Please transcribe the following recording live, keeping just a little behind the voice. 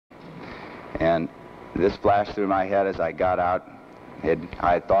And this flashed through my head as I got out.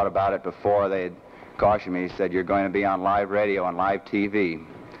 I had thought about it before. They had cautioned me, said, you're going to be on live radio and live TV.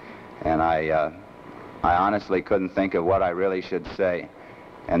 And I honestly couldn't think of what I really should say.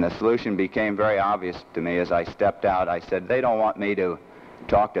 And the solution became very obvious to me as I stepped out. I said, they don't want me to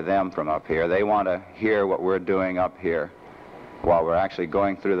talk to them from up here. They want to hear what we're doing up here while we're actually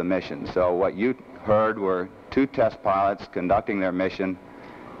going through the mission. So what you heard were 2 test pilots conducting their mission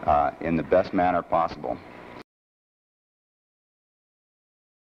in the best manner possible.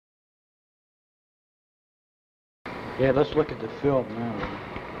 Yeah, let's look at the film now.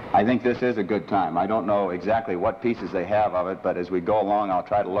 I think this is a good time. I don't know exactly what pieces they have of it, but as we go along, I'll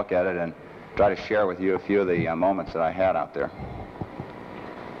try to look at it and try to share with you a few of the moments that I had out there.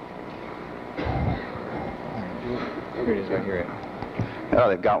 Here it is, right here. Oh,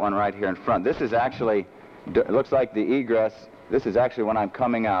 they've got one right here in front. This is actually, it looks like the egress. This is actually when I'm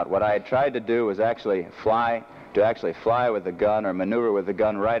coming out. What I had tried to do was actually fly with the gun or maneuver with the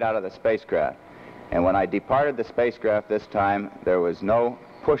gun right out of the spacecraft. And when I departed the spacecraft this time, there was no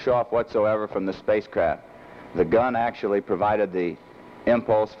push-off whatsoever from the spacecraft. The gun actually provided the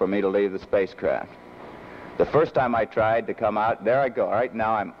impulse for me to leave the spacecraft. The first time I tried to come out, there I go. Right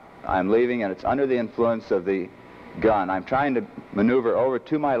now I'm leaving, and it's under the influence of the gun. I'm trying to maneuver over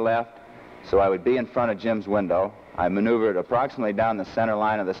to my left so I would be in front of Jim's window. I maneuvered approximately down the center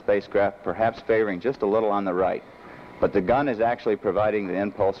line of the spacecraft, perhaps favoring just a little on the right. But the gun is actually providing the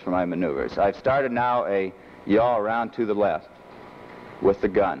impulse for my maneuvers. I've started now a yaw around to the left with the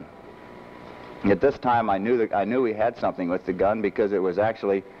gun. At this time, I knew we had something with the gun because it was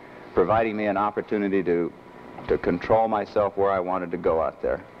actually providing me an opportunity to control myself where I wanted to go out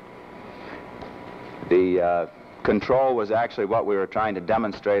there. The control was actually what we were trying to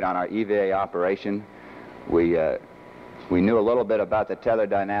demonstrate on our EVA operation. We knew a little bit about the tether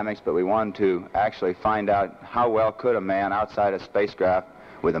dynamics, but we wanted to actually find out how well could a man outside a spacecraft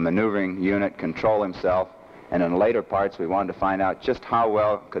with a maneuvering unit control himself. And in later parts, we wanted to find out just how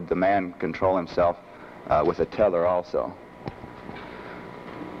well could the man control himself with a tether also.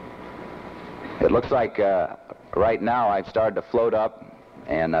 It looks like right now I've started to float up,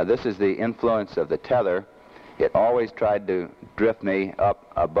 and this is the influence of the tether. It always tried to drift me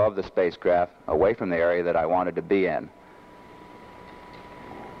up above the spacecraft, away from the area that I wanted to be in.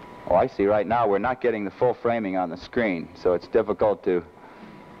 Oh, I see right now we're not getting the full framing on the screen, so it's difficult to...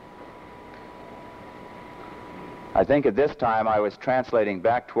 I think at this time I was translating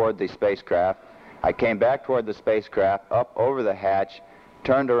back toward the spacecraft. I came back toward the spacecraft, up over the hatch,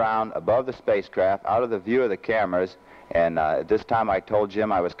 turned around above the spacecraft, out of the view of the cameras, and at this time I told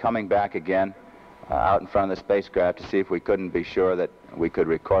Jim I was coming back again out in front of the spacecraft to see if we couldn't be sure that we could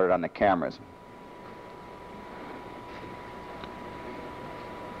record it on the cameras.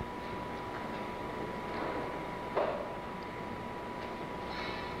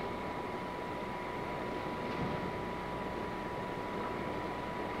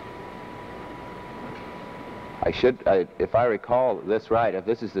 If I recall this right, if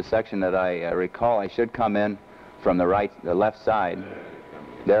this is the section that I recall, I should come in from the left side.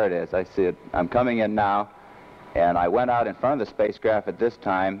 There it is, I see it. I'm coming in now, and I went out in front of the spacecraft at this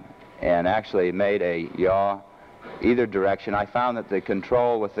time and actually made a yaw either direction. I found that the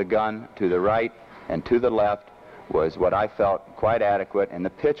control with the gun to the right and to the left was what I felt quite adequate, and the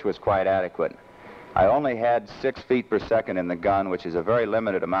pitch was quite adequate. I only had 6 feet per second in the gun, which is a very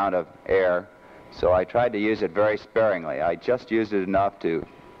limited amount of air, so I tried to use it very sparingly. I just used it enough to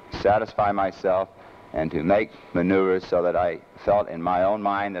satisfy myself and to make maneuvers so that I felt in my own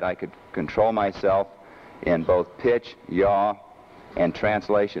mind that I could control myself in both pitch, yaw, and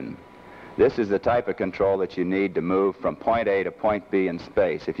translation. This is the type of control that you need to move from point A to point B in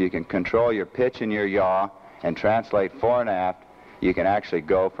space. If you can control your pitch and your yaw and translate fore and aft, you can actually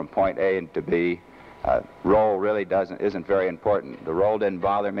go from point A to B. Roll really isn't very important. The roll didn't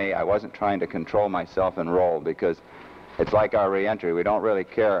bother me. I wasn't trying to control myself in roll because it's like our re-entry. We don't really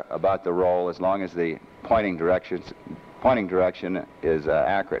care about the roll as long as the pointing direction is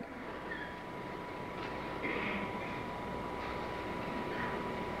accurate.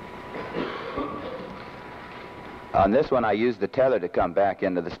 On this one, I used the tether to come back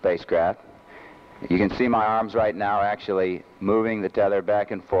into the spacecraft. You can see my arms right now actually moving the tether back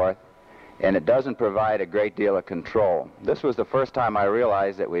and forth, and it doesn't provide a great deal of control. This was the first time I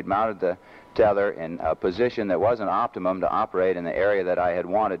realized that we'd mounted the tether in a position that wasn't optimum to operate in the area that I had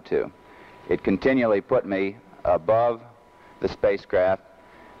wanted to. It continually put me above the spacecraft,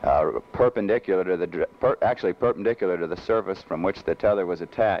 perpendicular to the surface from which the tether was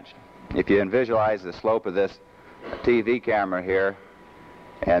attached. If you visualize the slope of this TV camera here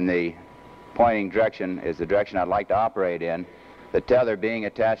and the pointing direction is the direction I'd like to operate in. The tether being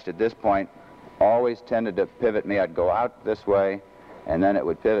attached at this point always tended to pivot me. I'd go out this way, and then it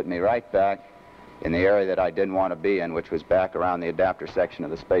would pivot me right back in the area that I didn't want to be in, which was back around the adapter section of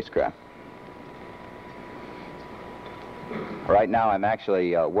the spacecraft. Right now I'm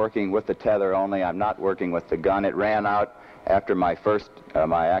actually working with the tether only. I'm not working with the gun. It ran out after my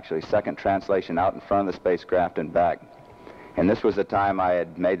actually second translation out in front of the spacecraft and back. And this was the time I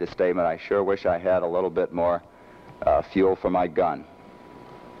had made the statement, I sure wish I had a little bit more fuel for my gun.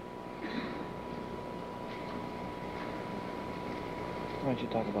 Why don't you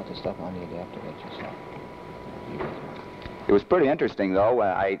talk about the stuff on the adapter that you saw? It was pretty interesting, though.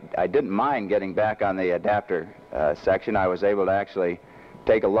 I didn't mind getting back on the adapter section. I was able to actually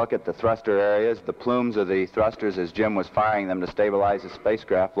take a look at the thruster areas. The plumes of the thrusters as Jim was firing them to stabilize the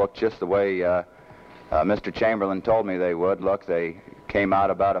spacecraft looked just the way Mr. Chamberlain told me they would. Look, they came out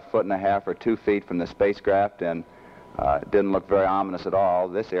about 1.5 or 2 feet from the spacecraft, and it didn't look very ominous at all.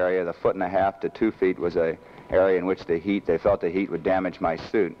 This area, the 1.5 to 2 feet, was an area in which they felt the heat would damage my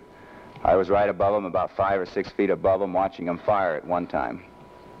suit. I was right above them, about 5 or 6 feet above them, watching them fire at one time.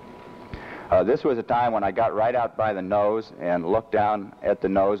 This was a time when I got right out by the nose and looked down at the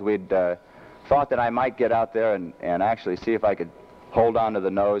nose. We'd thought that I might get out there and actually see if I could hold on to the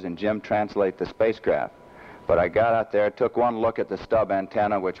nose and Jim translate the spacecraft. But I got out there, took one look at the stub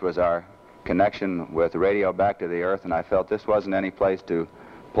antenna, which was our connection with radio back to the Earth, and I felt this wasn't any place to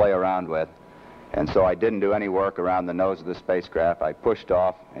play around with. And so I didn't do any work around the nose of the spacecraft. I pushed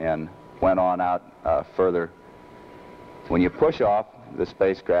off and went on out further. When you push off the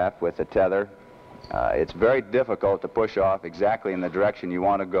spacecraft with the tether, it's very difficult to push off exactly in the direction you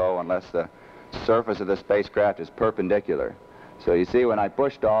want to go unless the surface of the spacecraft is perpendicular. So you see, when I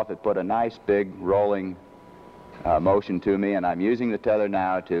pushed off, it put a nice big rolling motion to me, and I'm using the tether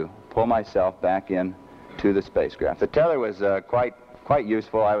now to pull myself back in to the spacecraft. The tether was quite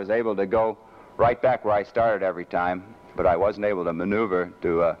useful. I was able to go right back where I started every time, but I wasn't able to maneuver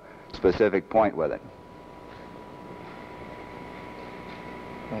to a specific point with it.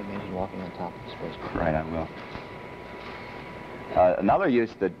 I imagine walking on top of the spacecraft. Right, I will. Another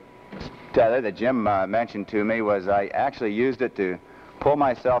use of the tether that Jim mentioned to me was I actually used it to pull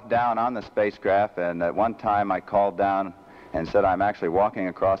myself down on the spacecraft, and at one time I called down and said I'm actually walking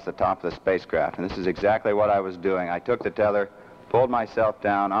across the top of the spacecraft, and this is exactly what I was doing. I took the tether, pulled myself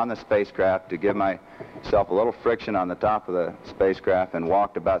down on the spacecraft to give myself a little friction on the top of the spacecraft, and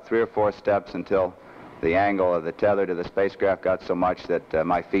walked about 3 or 4 steps until the angle of the tether to the spacecraft got so much that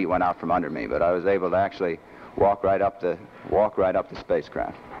my feet went out from under me. But I was able to actually walk right up the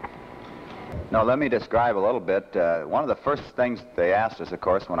spacecraft. Now let me describe a little bit. One of the first things they asked us, of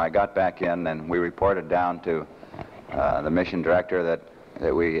course, when I got back in and we reported down to the mission director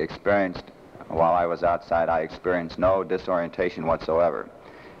that we experienced, while I was outside, I experienced no disorientation whatsoever.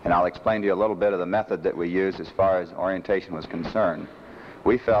 And I'll explain to you a little bit of the method that we used as far as orientation was concerned.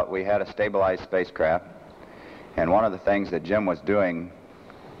 We felt we had a stabilized spacecraft, and one of the things that Jim was doing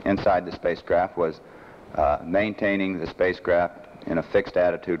inside the spacecraft was maintaining the spacecraft in a fixed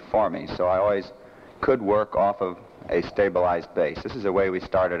attitude for me. So I always could work off of a stabilized base. This is the way we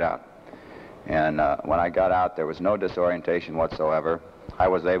started out. And when I got out, there was no disorientation whatsoever. I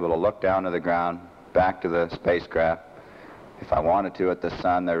was able to look down to the ground, back to the spacecraft. If I wanted to at the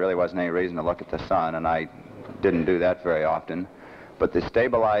sun, there really wasn't any reason to look at the sun, and I didn't do that very often. But the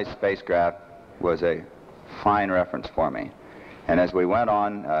stabilized spacecraft was a fine reference for me. And as we went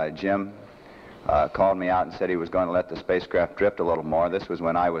on, Jim called me out and said he was going to let the spacecraft drift a little more. This was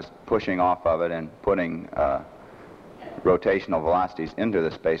when I was pushing off of it and putting rotational velocities into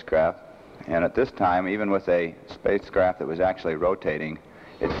the spacecraft. And at this time, even with a spacecraft that was actually rotating,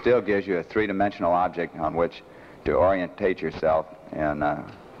 it still gives you a three-dimensional object on which to orientate yourself. And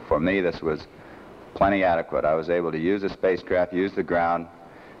for me, this was plenty adequate. I was able to use the spacecraft, use the ground,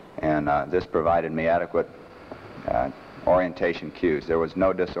 and this provided me adequate orientation cues. There was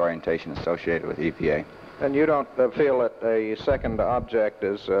no disorientation associated with EPA. And you don't feel that a second object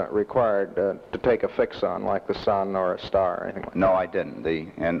is required to take a fix on, like the sun or a star or anything like that? No, I didn't.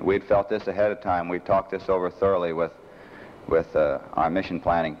 And we'd felt this ahead of time. We talked this over thoroughly with our mission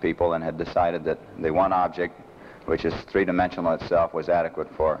planning people and had decided that the one object, which is three-dimensional itself, was adequate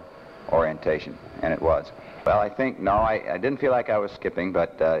for orientation, and it was. Well, I think, no, I didn't feel like I was skipping,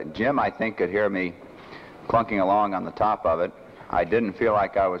 but Jim, I think, could hear me clunking along on the top of it. I didn't feel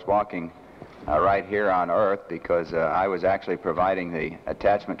like I was walking right here on Earth because I was actually providing the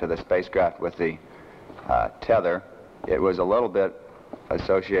attachment to the spacecraft with the tether. It was a little bit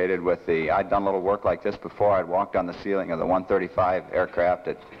associated with I'd done a little work like this before. I'd walked on the ceiling of the 135 aircraft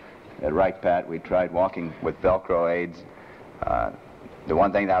at at Right Pat, we tried walking with Velcro aids. The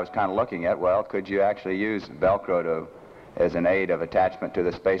one thing that I was kind of looking at, well, could you actually use Velcro as an aid of attachment to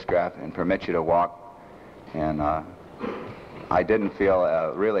the spacecraft and permit you to walk? And I didn't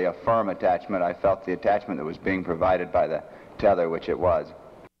feel really a firm attachment. I felt the attachment that was being provided by the tether, which it was.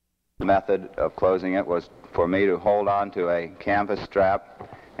 The method of closing it was for me to hold on to a canvas strap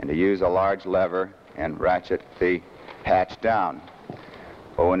and to use a large lever and ratchet the hatch down.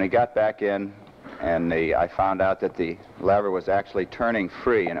 But when we got back in, and I found out that the lever was actually turning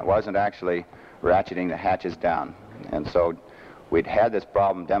free and it wasn't actually ratcheting the hatches down. And so we'd had this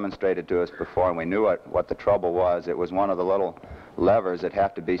problem demonstrated to us before, and we knew what the trouble was. It was one of the little levers that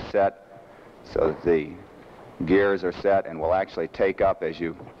have to be set so that the gears are set and will actually take up as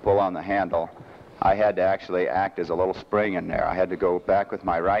you pull on the handle. I had to actually act as a little spring in there. I had to go back with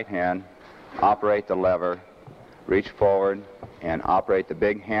my right hand, operate the lever, reach forward, and operate the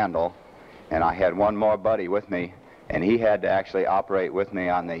big handle. And I had one more buddy with me, and he had to actually operate with me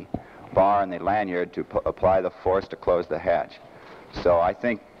on the bar and the lanyard to apply the force to close the hatch. So I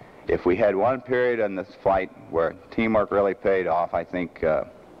think if we had one period in this flight where teamwork really paid off, I think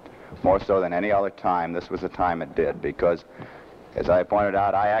more so than any other time, this was the time it did, because as I pointed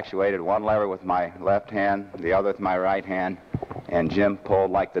out, I actuated one lever with my left hand, the other with my right hand, and Jim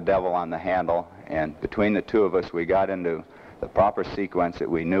pulled like the devil on the handle, and between the two of us we got into the proper sequence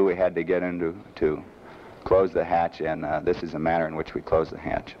that we knew we had to get into to close the hatch, and this is the manner in which we close the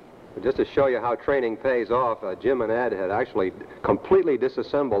hatch. Just to show you how training pays off, Jim and Ed had actually completely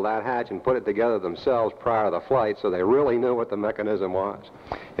disassembled that hatch and put it together themselves prior to the flight, so they really knew what the mechanism was.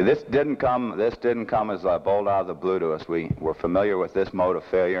 This didn't come as a bolt out of the blue to us. We were familiar with this mode of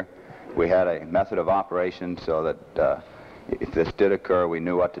failure. We had a method of operation so that if this did occur, we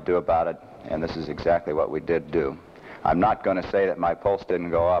knew what to do about it, and this is exactly what we did do. I'm not going to say that my pulse didn't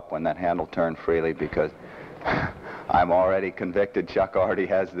go up when that handle turned freely, because I'm already convicted. Chuck already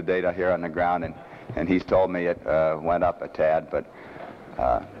has the data here on the ground, and he's told me it went up a tad, but...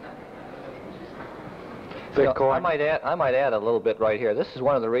 You know, I might add a little bit right here. This is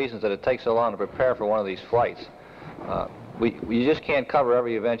one of the reasons that it takes so long to prepare for one of these flights. You just can't cover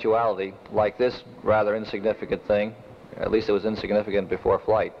every eventuality like this rather insignificant thing. At least it was insignificant before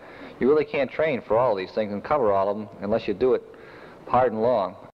flight. You really can't train for all these things and cover all of them unless you do it hard and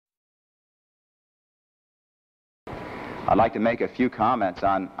long. I'd like to make a few comments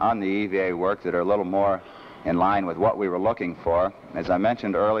on the EVA work that are a little more in line with what we were looking for. As I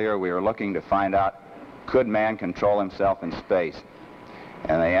mentioned earlier, we were looking to find out, could man control himself in space?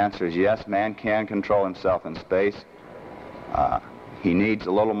 And the answer is yes, man can control himself in space. He needs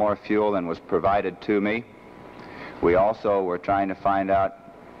a little more fuel than was provided to me. We also were trying to find out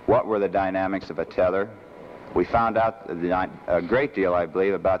what were the dynamics of a tether. We found out a great deal, I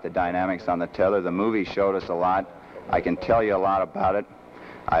believe, about the dynamics on the tether. The movie showed us a lot. I can tell you a lot about it.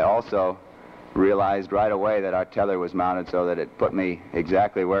 I also realized right away that our tether was mounted so that it put me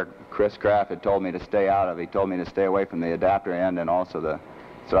exactly where Chris Kraft had told me to stay out of. He told me to stay away from the adapter end and also the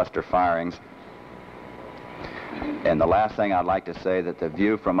thruster firings. And the last thing I'd like to say, that the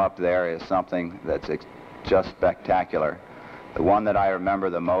view from up there is something that's just spectacular. The one that I remember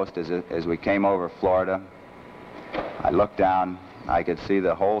the most is as we came over Florida. I looked down, I could see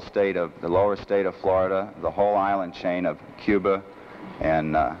the whole state of, the lower state of Florida, the whole island chain of Cuba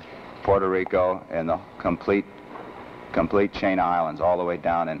and Puerto Rico, and the complete chain of islands all the way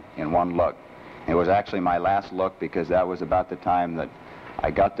down in one look. It was actually my last look, because that was about the time that I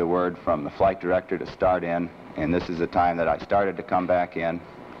got the word from the flight director to start in, and this is the time that I started to come back in.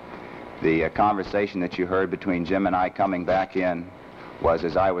 The conversation that you heard between Jim and I coming back in was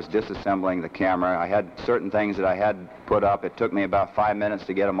as I was disassembling the camera. I had certain things that I had put up. It took me about 5 minutes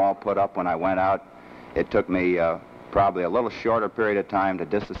to get them all put up when I went out. It took me probably a little shorter period of time to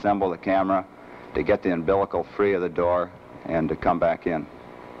disassemble the camera, to get the umbilical free of the door, and to come back in.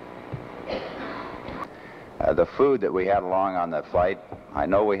 The food that we had along on that flight, I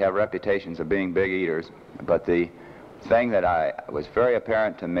know we have reputations of being big eaters, but the thing that was very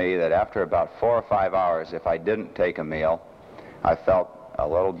apparent to me, that after about 4 or 5 hours, if I didn't take a meal, I felt a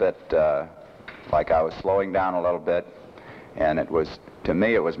little bit like I was slowing down a little bit, and it was, to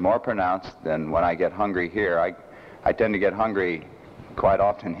me, it was more pronounced than when I get hungry here. I tend to get hungry quite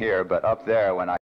often here, but up there when I